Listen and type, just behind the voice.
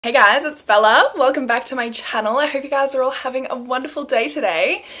Hey guys, it's Bella. Welcome back to my channel. I hope you guys are all having a wonderful day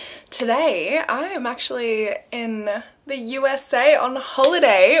today. Today, I am actually in the USA on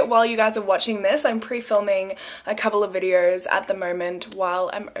holiday while you guys are watching this. I'm pre-filming a couple of videos at the moment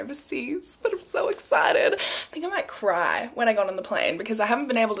while I'm overseas, but I'm so excited. I think I might cry when I got on the plane because I haven't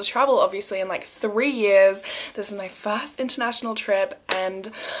been able to travel obviously in like 3 years. This is my first international trip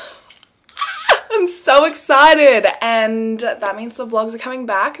and I'm so excited, and that means the vlogs are coming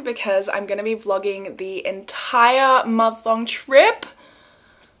back because I'm going to be vlogging the entire month-long trip.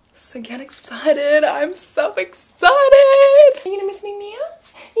 So get excited. I'm so excited. Are you gonna miss me, Mia?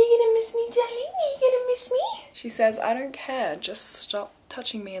 Are you gonna miss me, darling? Are you gonna miss me? She says, I don't care. Just stop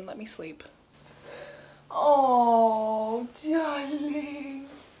touching me and let me sleep. Oh, darling.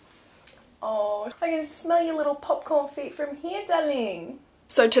 Oh, I can smell your little popcorn feet from here, darling.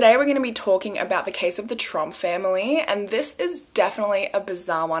 So today we're going to be talking about the case of the Tromp family, and this is definitely a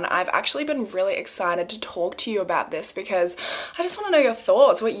bizarre one. I've actually been really excited to talk to you about this because I just want to know your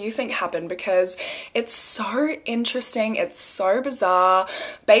thoughts, what you think happened, because it's so interesting, it's so bizarre.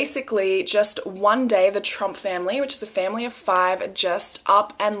 Basically, just one day the Tromp family, which is a family of 5, just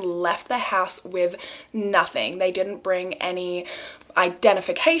up and left the house with nothing. They didn't bring any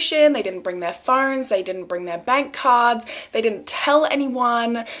identification, they didn't bring their phones, they didn't bring their bank cards, they didn't tell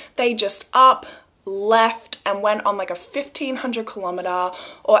anyone, they just left and went on like a 1,500 kilometer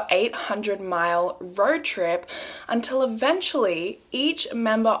or 800 mile road trip until eventually each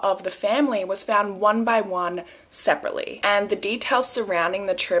member of the family was found one by one separately. And the details surrounding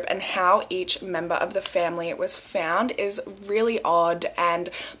the trip and how each member of the family was found is really odd, and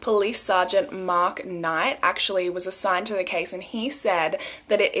Police Sergeant Mark Knight actually was assigned to the case, and he said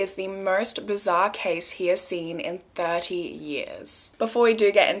that it is the most bizarre case he has seen in 30 years. Before we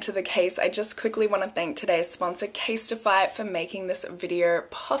do get into the case, I just quickly want to thank today's sponsor, Casetify, for making this video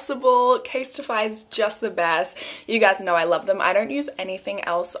possible. Casetify is just the best. You guys know I love them. I don't use anything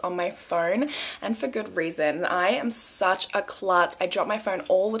else on my phone, and for good reason. I am such a klutz. I drop my phone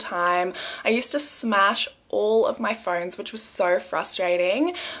all the time. I used to smash all of my phones, which was so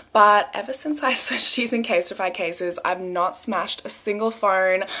frustrating, but ever since I switched using Casetify cases, I've not smashed a single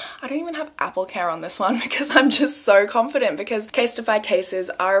phone. I don't even have Apple Care on this one because I'm just so confident, because Casetify cases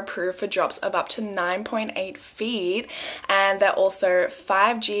are approved for drops of up to 9.8 feet, and they're also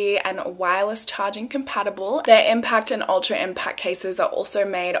 5G and wireless charging compatible. Their impact and ultra impact cases are also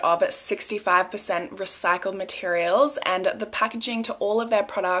made of 65% recycled materials, and the packaging to all of their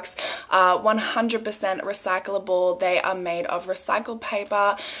products are 100% recyclable. They are made of recycled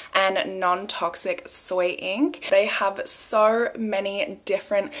paper and non-toxic soy ink. They have so many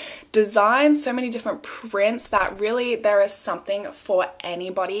different designs, so many different prints that really there is something for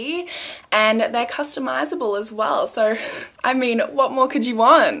anybody, and they're customizable as well. So I mean, what more could you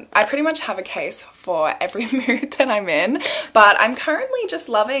want? I pretty much have a case for every mood that I'm in, but I'm currently just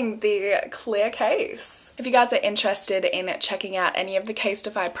loving the clear case. If you guys are interested in checking out any of the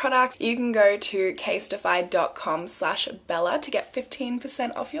Casetify products, you can go to casetify.com/Bella to get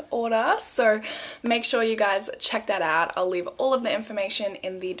 15% off your order. So make sure you guys check that out. I'll leave all of the information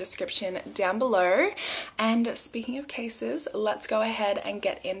in the description down below. And speaking of cases, let's go ahead and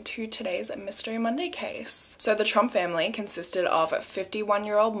get into today's Mystery Monday case. So the Tromp family consisted of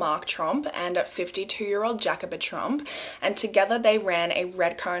 51-year-old Mark Tromp and 52-year-old Jacoba Tromp, and together they ran a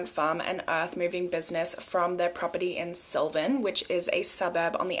red currant farm and earth moving business from their property in Sylvan, which is a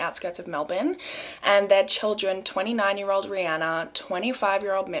suburb on the outskirts of Melbourne. And their children, 29-year-old Rihanna,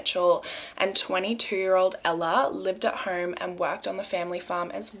 25-year-old Mitchell, and 22-year-old Ella, lived at home and worked on the family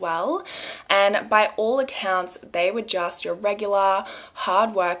farm as well. And by all accounts, they were just your regular,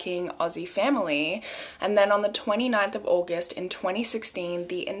 hard-working Aussie family. And then on the 29th of August in 2016,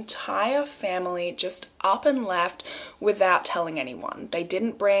 the entire family just up and left without telling anyone. They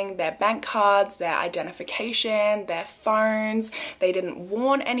didn't bring their bank cards, their identification, their phones. They didn't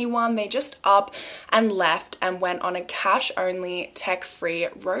warn anyone. They just up and left and went on a cash-only, tech-free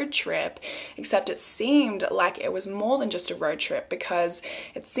road trip, except it seemed like it was more than just a road trip, because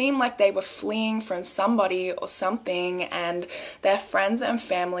it seemed like they were fleeing from somebody or something, and their friends and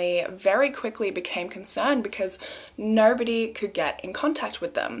family very quickly became concerned because nobody could get in contact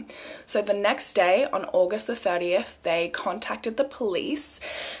with them. So the next day, on August the 30th, they contacted the police,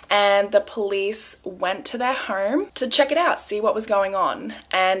 and the police went to their home to check it out, see what was going on.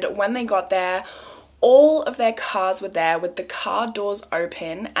 And when they got there, all of their cars were there with the car doors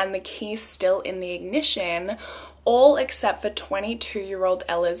open and the keys still in the ignition, all except for 22-year-old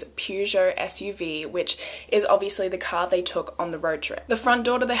Ella's Peugeot SUV, which is obviously the car they took on the road trip. The front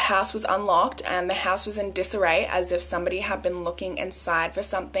door to the house was unlocked and the house was in disarray as if somebody had been looking inside for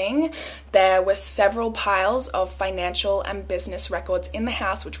something. There were several piles of financial and business records in the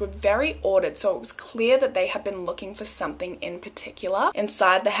house which were very ordered, so it was clear that they had been looking for something in particular.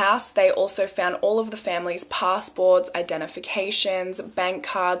 Inside the house, they also found all of the family's passports, identifications, bank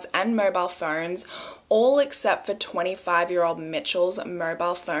cards, and mobile phones, all except for 25-year-old Mitchell's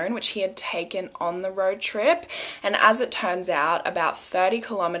mobile phone, which he had taken on the road trip. And as it turns out, about 30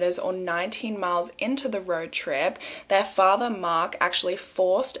 kilometers or 19 miles into the road trip, their father, Mark, actually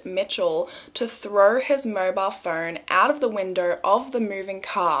forced Mitchell to throw his mobile phone out of the window of the moving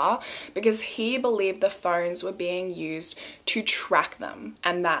car because he believed the phones were being used to track them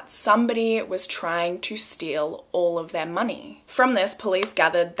and that somebody was trying to steal all of their money. From this, police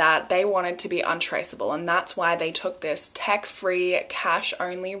gathered that they wanted to be untraceable, and that's why they took this tech-free,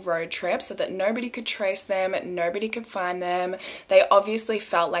 cash-only road trip so that nobody could trace them, nobody could find them. They obviously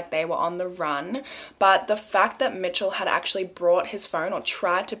felt like they were on the run, but the fact that Mitchell had actually brought his phone or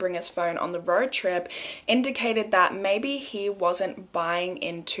tried to bring his phone on the road trip indicated that maybe he wasn't buying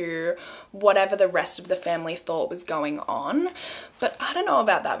into whatever the rest of the family thought was going on. But I don't know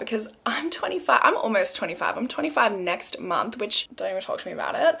about that because I'm 25, I'm almost 25, I'm 25 next month, which don't even talk to me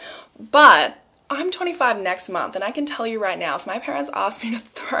about it, but I'm 25 next month, and I can tell you right now, if my parents asked me to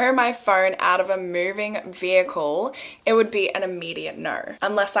throw my phone out of a moving vehicle, it would be an immediate no,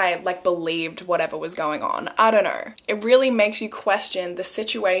 unless I believed whatever was going on. I don't know. It really makes you question the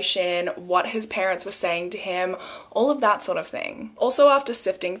situation, what his parents were saying to him, all of that sort of thing. Also, after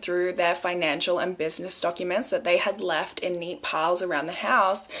sifting through their financial and business documents that they had left in neat piles around the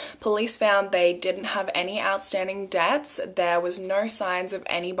house, police found they didn't have any outstanding debts, there was no signs of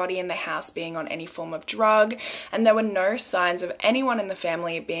anybody in the house being on any form of drug, and there were no signs of anyone in the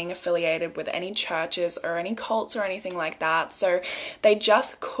family being affiliated with any churches or any cults or anything like that. So they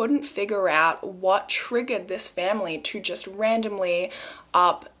just couldn't figure out what triggered this family to just randomly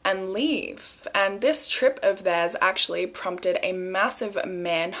up and leave. And this trip of theirs actually prompted a massive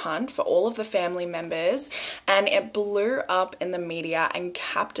manhunt for all of the family members, and it blew up in the media and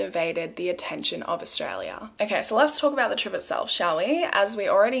captivated the attention of Australia. Okay, so let's talk about the trip itself, shall we? As we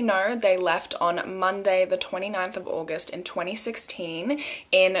already know, they left on Monday the 29th of August in 2016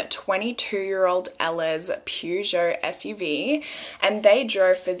 in 22-year-old Ella's Peugeot SUV, and they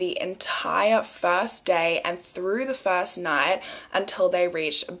drove for the entire first day and through the first night until they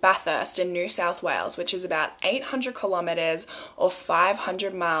reached Bathurst in New South Wales, which is about 800 kilometers or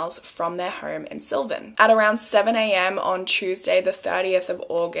 500 miles from their home in Sylvan. At around 7 a.m. on Tuesday the 30th of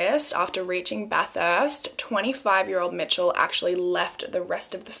August, after reaching Bathurst, 25-year-old Mitchell actually left the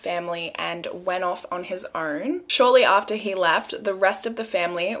rest of the family and went off on his own. Shortly after he left, the rest of the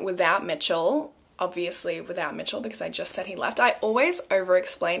family, without Mitchell, obviously without Mitchell because I just said he left. I always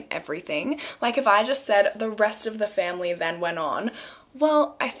over-explain everything. Like if I just said the rest of the family then went on,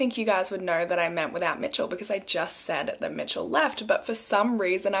 well, I think you guys would know that I meant without Mitchell because I just said that Mitchell left, but for some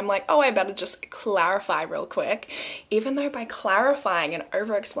reason I'm like, oh, I better just clarify real quick, even though by clarifying and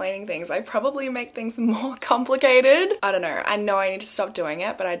over-explaining things, I probably make things more complicated. I don't know. I know I need to stop doing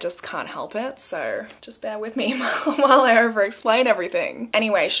it, but I just can't help it, so just bear with me while I over-explain everything.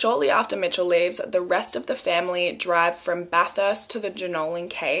 Anyway, shortly after Mitchell leaves, the rest of the family drive from Bathurst to the Jenolan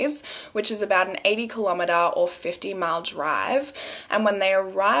Caves, which is about an 80-kilometer or 50-mile drive, and when they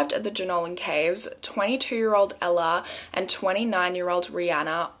arrived at the Jenolan Caves, 22-year-old Ella and 29-year-old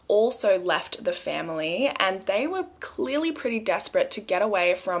Rihanna also left the family, and they were clearly pretty desperate to get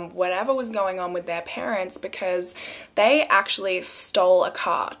away from whatever was going on with their parents because they actually stole a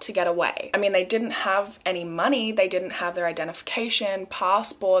car to get away. I mean, they didn't have any money, they didn't have their identification,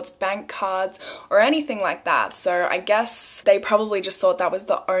 passports, bank cards, or anything like that, so I guess they probably just thought that was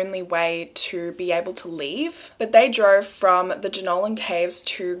the only way to be able to leave. But they drove from the Jenolan Caves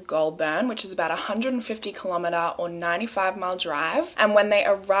to Goulburn, which is about a 150-kilometer or 95-mile drive, and when they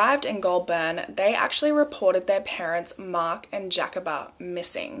arrived in Goulburn, they actually reported their parents, Mark and Jacoba,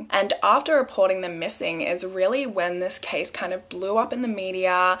 missing. And after reporting them missing is really when this case kind of blew up in the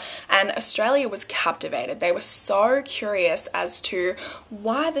media, and Australia was captivated. They were so curious as to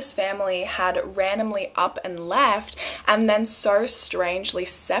why this family had randomly up and left and then so strangely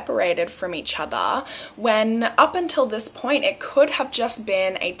separated from each other, when up until this point it could have just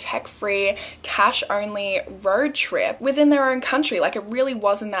been a tech-free, cash-only road trip within their own country. Like, it really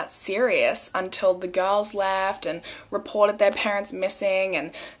wasn't wasn't that serious until the girls left and reported their parents missing,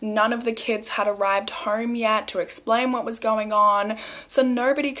 and none of the kids had arrived home yet to explain what was going on, so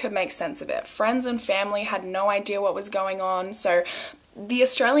nobody could make sense of it. Friends and family had no idea what was going on, so the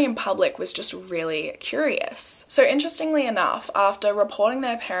Australian public was just really curious. So interestingly enough, after reporting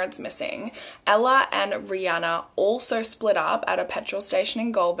their parents missing, Ella and Rihanna also split up at a petrol station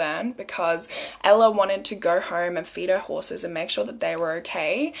in Goulburn because Ella wanted to go home and feed her horses and make sure that they were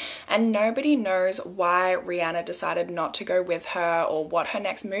okay, and nobody knows why Rihanna decided not to go with her or what her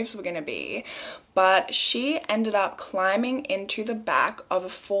next moves were going to be. But she ended up climbing into the back of a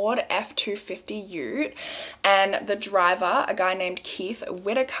Ford F-250 ute, and the driver, a guy named Keith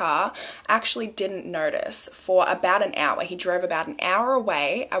Whitaker, actually didn't notice for about an hour. He drove about an hour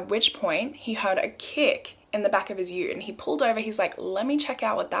away, at which point he heard a kick in the back of his ute, and he pulled over. He's like, let me check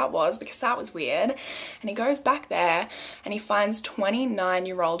out what that was because that was weird. And he goes back there and he finds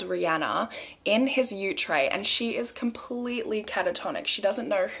 29-year-old Rihanna in his ute tray, and she is completely catatonic. She doesn't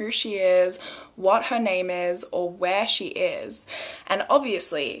know who she is, what her name is, or where she is. And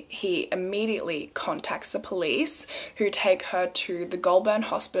obviously he immediately contacts the police, who take her to the Goulburn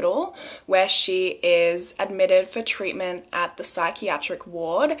Hospital, where she is admitted for treatment at the psychiatric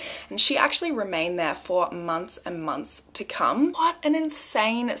ward, and she actually remained there for months and months to come. What an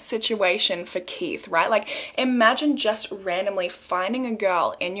insane situation for Keith, right? Like, imagine just randomly finding a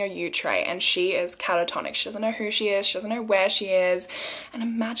girl in your ute tray and she is catatonic. She doesn't know who she is, she doesn't know where she is, and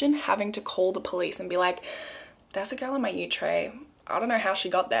imagine having to call the police and be like, there's a girl in my ute tray. I don't know how she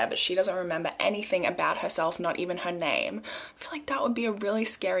got there, but she doesn't remember anything about herself, not even her name. I feel like that would be a really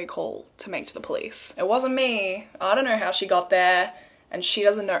scary call to make to the police. It wasn't me. I don't know how she got there, and she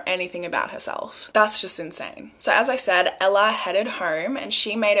doesn't know anything about herself. That's just insane. So as I said, Ella headed home and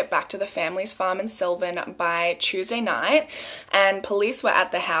she made it back to the family's farm in Sylvan by Tuesday night, and police were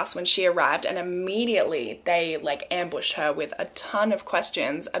at the house when she arrived, and immediately they ambushed her with a ton of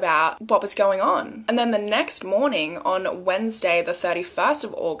questions about what was going on. And then the next morning, on Wednesday the 31st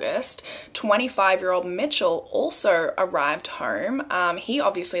of August, 25-year-old Mitchell also arrived home. He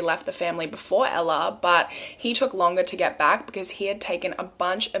obviously left the family before Ella, but he took longer to get back because he had taken a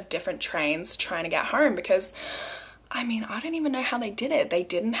bunch of different trains trying to get home because, I mean, I don't even know how they did it. They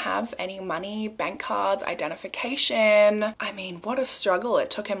didn't have any money, bank cards, identification. I mean, what a struggle. It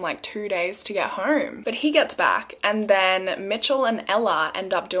took him like 2 days to get home. But he gets back, and then Mitchell and Ella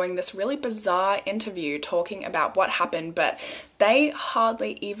end up doing this really bizarre interview talking about what happened, but they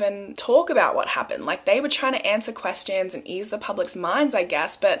hardly even talk about what happened. Like, they were trying to answer questions and ease the public's minds, I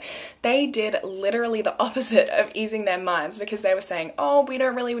guess, but they did literally the opposite of easing their minds because they were saying, oh, we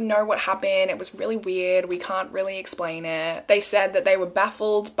don't really know what happened. It was really weird. We can't really explain it. They said that they were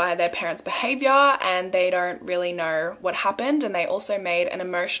baffled by their parents' behavior and they don't really know what happened, and they also made an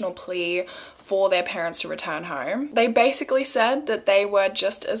emotional plea for their parents to return home. They basically said that they were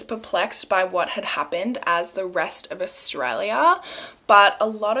just as perplexed by what had happened as the rest of Australia, but a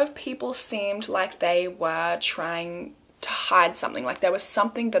lot of people seemed like they were trying to hide something, like there was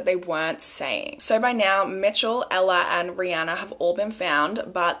something that they weren't saying. So by now, Mitchell, Ella, and Rihanna have all been found,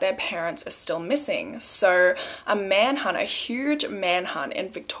 but their parents are still missing. So a manhunt, a huge manhunt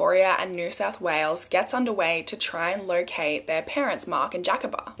in Victoria and New South Wales gets underway to try and locate their parents, Mark and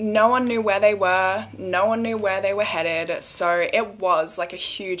Jacoba. No one knew where they were, no one knew where they were headed, so it was like a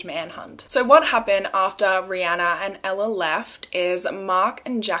huge manhunt. So what happened after Rihanna and Ella left is Mark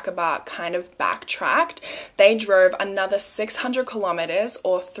and Jacoba kind of backtracked. They drove another 600 kilometers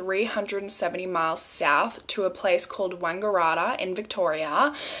or 370 miles south to a place called Wangaratta in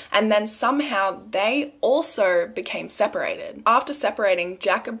Victoria, and then somehow they also became separated. After separating,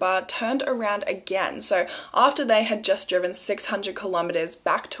 Jacoba turned around again. So after they had just driven 600 kilometers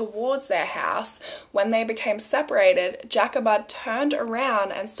back towards their house, when they became separated, Jacoba turned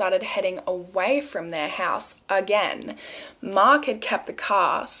around and started heading away from their house again. Mark had kept the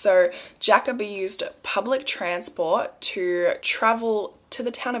car, so Jacoba used public transport to travel to the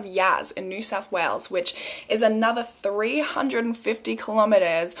town of Yaz in New South Wales, which is another 350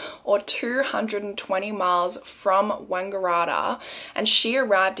 kilometers or 220 miles from Wangaratta, and she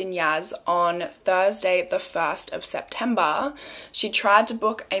arrived in Yaz on Thursday the 1st of September. She tried to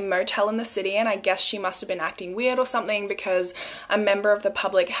book a motel in the city, and I guess she must have been acting weird or something because a member of the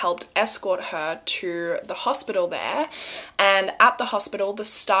public helped escort her to the hospital there, and at the hospital the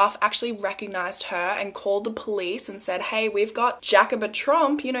staff actually recognized her and called the police and said, hey, we've got Jacoba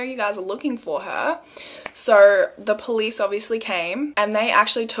Tromp, you know, you guys are looking for her. So the police obviously came and they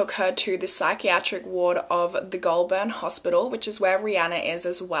actually took her to the psychiatric ward of the Goulburn Hospital, which is where Rihanna is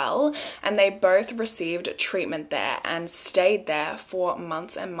as well. And they both received treatment there and stayed there for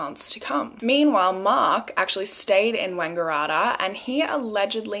months and months to come. Meanwhile, Mark actually stayed in Wangaratta and he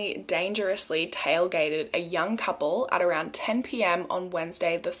allegedly dangerously tailgated a young couple at around 10 p.m. on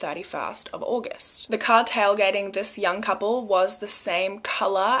Wednesday, the 31st of August. The car tailgating this young couple was the same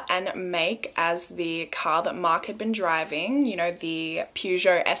color and make as the car that Mark had been driving, you know, the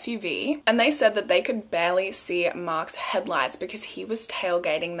Peugeot SUV. And they said that they could barely see Mark's headlights because he was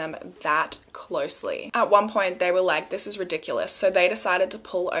tailgating them that closely. At one point, they were like, this is ridiculous. So they decided to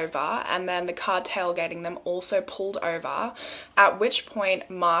pull over, and then the car tailgating them also pulled over, at which point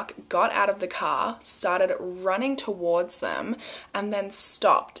Mark got out of the car, started running towards them, and then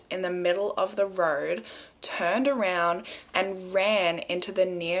stopped in the middle of the road, turned around and ran into the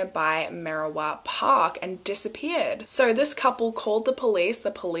nearby Merriwa Park and disappeared. So this couple called the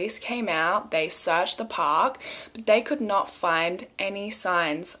police came out, they searched the park, but they could not find any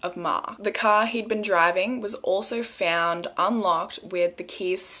signs of Mark. The car he'd been driving was also found unlocked with the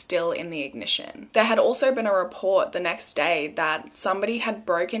keys still in the ignition. There had also been a report the next day that somebody had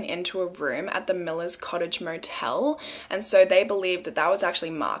broken into a room at the Miller's Cottage Motel, and so they believed that that was actually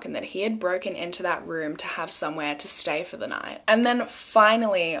Mark and that he had broken into that room to have somewhere to stay for the night. And then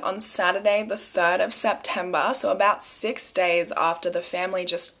finally on Saturday the 3rd of September, so about 6 days after the family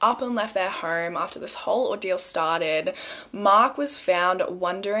just up and left their home after this whole ordeal started, Mark was found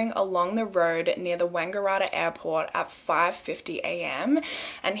wandering along the road near the Wangaratta airport at 5:50 a.m.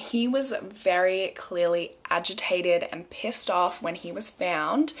 and he was very clearly agitated and pissed off when he was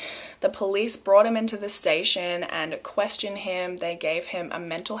found. The police brought him into the station and questioned him. They gave him a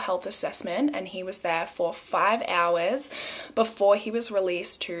mental health assessment and he was there for 5 hours before he was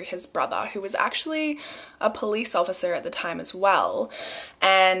released to his brother, who was actually a police officer at the time as well.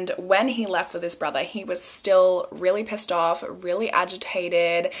 And when he left with his brother, he was still really pissed off, really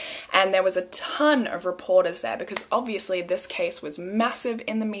agitated, and there was a ton of reporters there because obviously this case was massive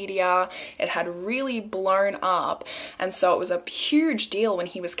in the media. It had really blown up, and so it was a huge deal when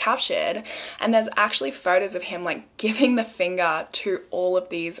he was captured. And there's actually photos of him like giving the finger to all of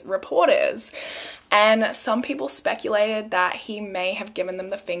these reporters. And some people speculated that he may have given them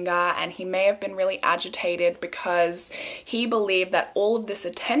the finger and he may have been really agitated because he believed that all of this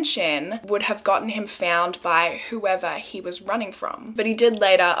attention would have gotten him found by whoever he was running from. But he did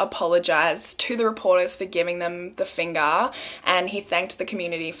later apologize to the reporters for giving them the finger, and he thanked the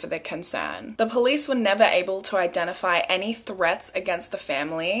community for their concern. The police were never able to identify any threats against the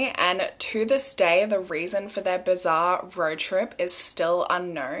family, and to this day, the reason for their bizarre road trip is still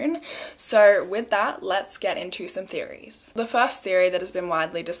unknown. So with that, let's get into some theories. The first theory that has been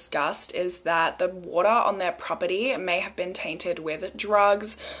widely discussed is that the water on their property may have been tainted with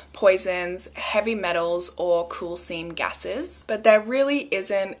drugs, poisons, heavy metals, or coal seam gases, but there really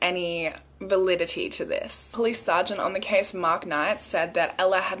isn't any validity to this. Police sergeant on the case, Mark Knight, said that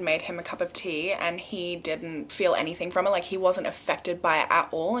Ella had made him a cup of tea and he didn't feel anything from it, like he wasn't affected by it at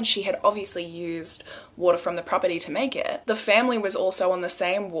all, and she had obviously used water from the property to make it. The family was also on the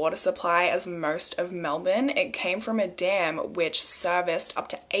same water supply as most of Melbourne. It came from a dam which serviced up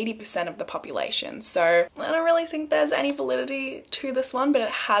to 80% of the population, so I don't really think there's any validity to this one, but it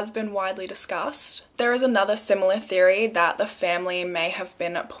has been widely discussed. There is another similar theory that the family may have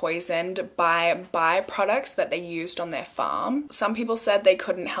been poisoned by byproducts that they used on their farm. Some people said they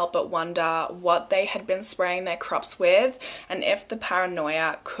couldn't help but wonder what they had been spraying their crops with and if the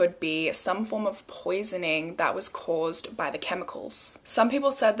paranoia could be some form of poisoning that was caused by the chemicals. Some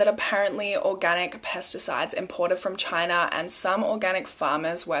people said that apparently organic pesticides imported from China and some organic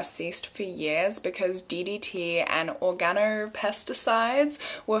farmers were ceased for years because DDT and organopesticides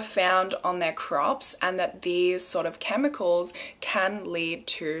were found on their crops, and that these sort of chemicals can lead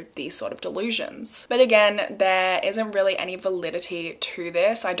to these sort of delusions. But again, there isn't really any validity to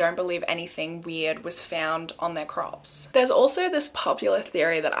this. I don't believe anything weird was found on their crops. There's also this popular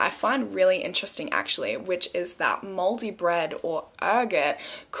theory that I find really interesting actually, which is that moldy bread or ergot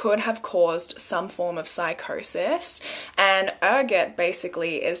could have caused some form of psychosis. And ergot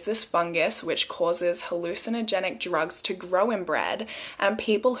basically is this fungus which causes hallucinogenic drugs to grow in bread, and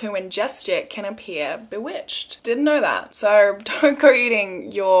people who ingest it can appear bewitched. Didn't know that. So don't go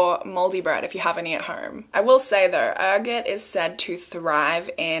eating your moldy bread if you have any at home. I will say though, ergot is said to thrive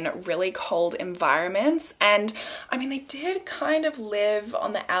in really cold environments, and I mean they did kind of live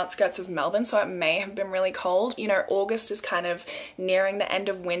on the outskirts of Melbourne, so it may have been really cold. You know, August is kind of nearing the end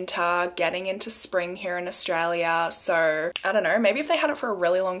of winter, getting into spring here in Australia. So I don't know, maybe if they had it for a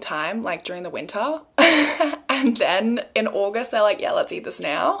really long time, like during the winter, and then in August they're like, yeah, let's eat this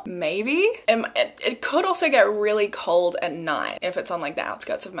now. Maybe. It could also get really cold at night if it's on like the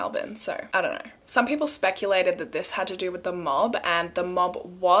outskirts of Melbourne. So I don't know. Some people speculated that this had to do with the mob, and the mob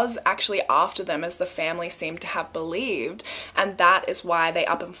was actually after them, as the family seemed to have believed, and that is why they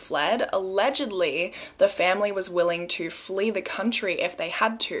up and fled. Allegedly, the family was willing to flee the country if they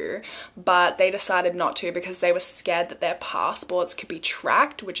had to, but they decided not to because they were scared that their passports could be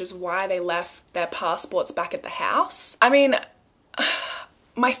tracked, which is why they left their passports back at the house. I mean,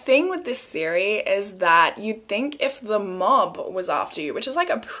 my thing with this theory is that you'd think if the mob was after you, which is like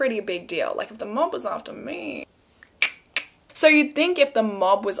a pretty big deal, like if the mob was after me. So you'd think if the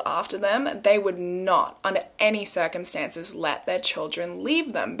mob was after them, they would not, under any circumstances, let their children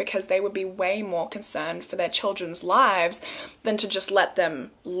leave them, because they would be way more concerned for their children's lives than to just let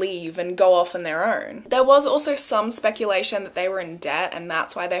them leave and go off on their own. There was also some speculation that they were in debt and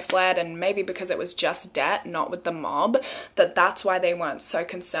that's why they fled, and maybe because it was just debt, not with the mob, that's why they weren't so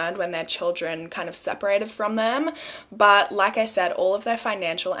concerned when their children kind of separated from them. But like I said, all of their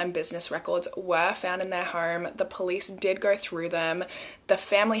financial and business records were found in their home. The police did go through them. The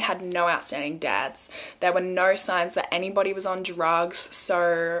family had no outstanding debts. There were no signs that anybody was on drugs,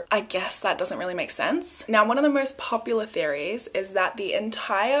 so I guess that doesn't really make sense. Now, one of the most popular theories is that the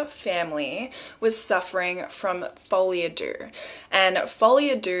entire family was suffering from folie à deux, and folie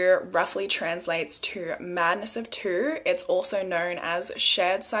à deux roughly translates to madness of two. It's also known as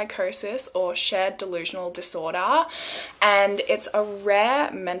shared psychosis or shared delusional disorder, and it's a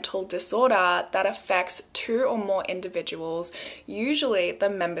rare mental disorder that affects two or more individuals, usually the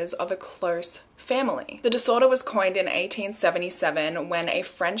members of a close family. The disorder was coined in 1877 when a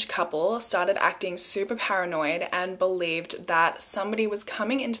French couple started acting super paranoid and believed that somebody was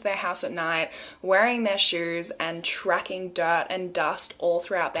coming into their house at night, wearing their shoes and tracking dirt and dust all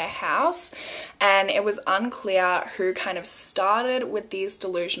throughout their house. And it was unclear who kind of started with these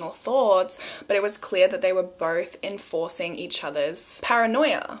delusional thoughts, but it was clear that they were both enforcing each other's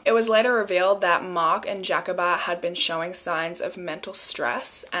paranoia. It was later revealed that Mark and Jacoba had been showing signs of mental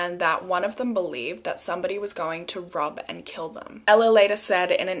stress, and that one of them believed that somebody was going to rob and kill them. Ella later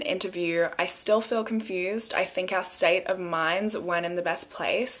said in an interview, "I still feel confused. I think our state of minds weren't in the best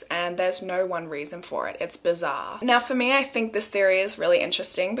place, and there's no one reason for it. It's bizarre." Now, for me, I think this theory is really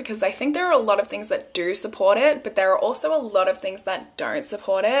interesting because I think there are a lot of things that do support it, but there are also a lot of things that don't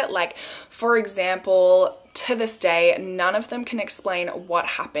support it. Like, for example, to this day, none of them can explain what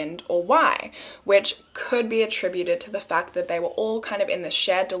happened or why, which could be attributed to the fact that they were all kind of in this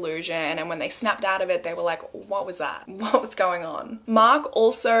shared delusion, and when they snapped out of it, they were like, what was that? What was going on? Mark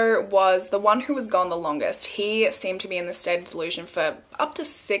also was the one who was gone the longest. He seemed to be in this state of delusion for up to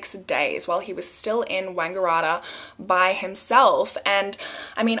 6 days while he was still in Wangaratta by himself. And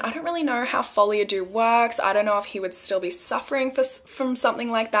I mean, I don't really know how folie à deux works. I don't know if he would still be suffering from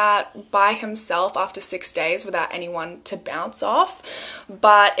something like that by himself after 6 days without anyone to bounce off.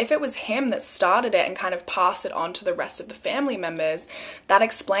 But if it was him that started it and kind of passed it on to the rest of the family members, that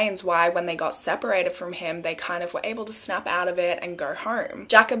explains why when they got separated from him, they kind of were able to snap out of it and go home.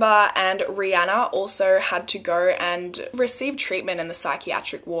 Jacoba and Rihanna also had to go and receive treatment in the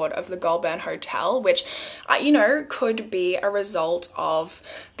psychiatric ward of the Goulburn Hotel, which, you know, could be a result of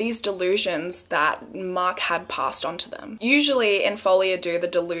these delusions that Mark had passed on to them. Usually in folie à deux, the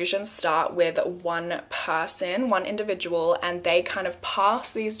delusions start with one person, one individual, and they kind of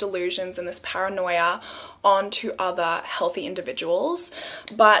pass these delusions and this paranoia onto other healthy individuals,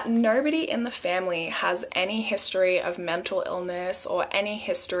 but nobody in the family has any history of mental illness or any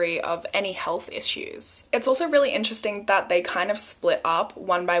history of any health issues. It's also really interesting that they kind of split up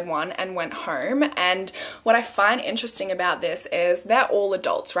one by one and went home, and what I find interesting about this is they're all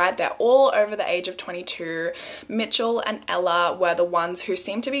adults, right? They're all over the age of 22. Mitchell and Ella were the ones who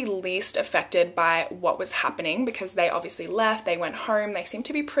seemed to be least affected by what was happening because they obviously left, they went home, they seemed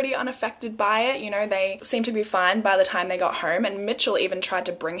to be pretty unaffected by it, you know, they seemed to be fine by the time they got home, and Mitchell even tried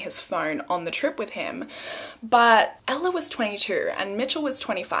to bring his phone on the trip with him. But Ella was 22 and Mitchell was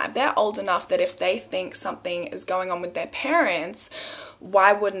 25. They're old enough that if they think something is going on with their parents,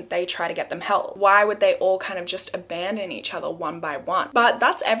 why wouldn't they try to get them help? Why would they all kind of just abandon each other one by one? But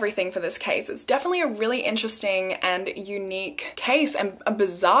that's everything for this case. It's definitely a really interesting and unique case, and a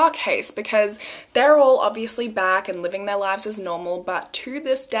bizarre case, because they're all obviously back and living their lives as normal, but to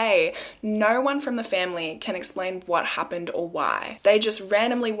this day, no one from the family can explain what happened or why. They just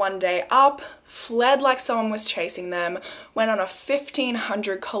randomly one day up, fled like someone was chasing them, went on a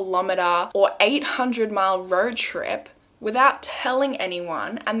 1,500-kilometer or 800-mile road trip without telling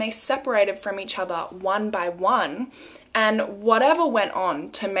anyone, and they separated from each other one by one, and whatever went on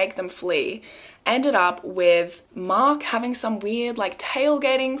to make them flee ended up with Mark having some weird like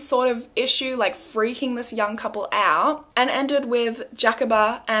tailgating sort of issue, like freaking this young couple out, and ended with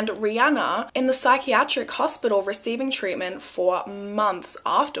Jacoba and Rihanna in the psychiatric hospital receiving treatment for months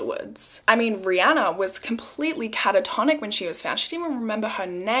afterwards. I mean, Rihanna was completely catatonic when she was found. She didn't even remember her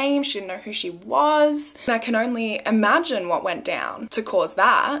name, she didn't know who she was, and I can only imagine what went down to cause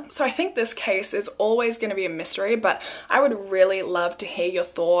that. So I think this case is always going to be a mystery, but I would really love to hear your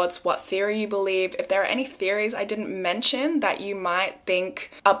thoughts, what theory you believe. If there are any theories I didn't mention that you might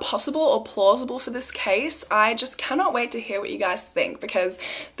think are possible or plausible for this case, I just cannot wait to hear what you guys think, because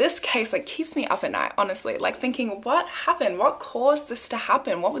this case like keeps me up at night, honestly, like thinking what happened, what caused this to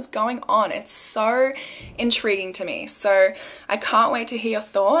happen, what was going on. It's so intriguing to me. So I can't wait to hear your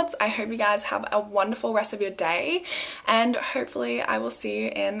thoughts. I hope you guys have a wonderful rest of your day, and hopefully I will see you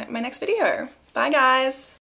in my next video. Bye guys.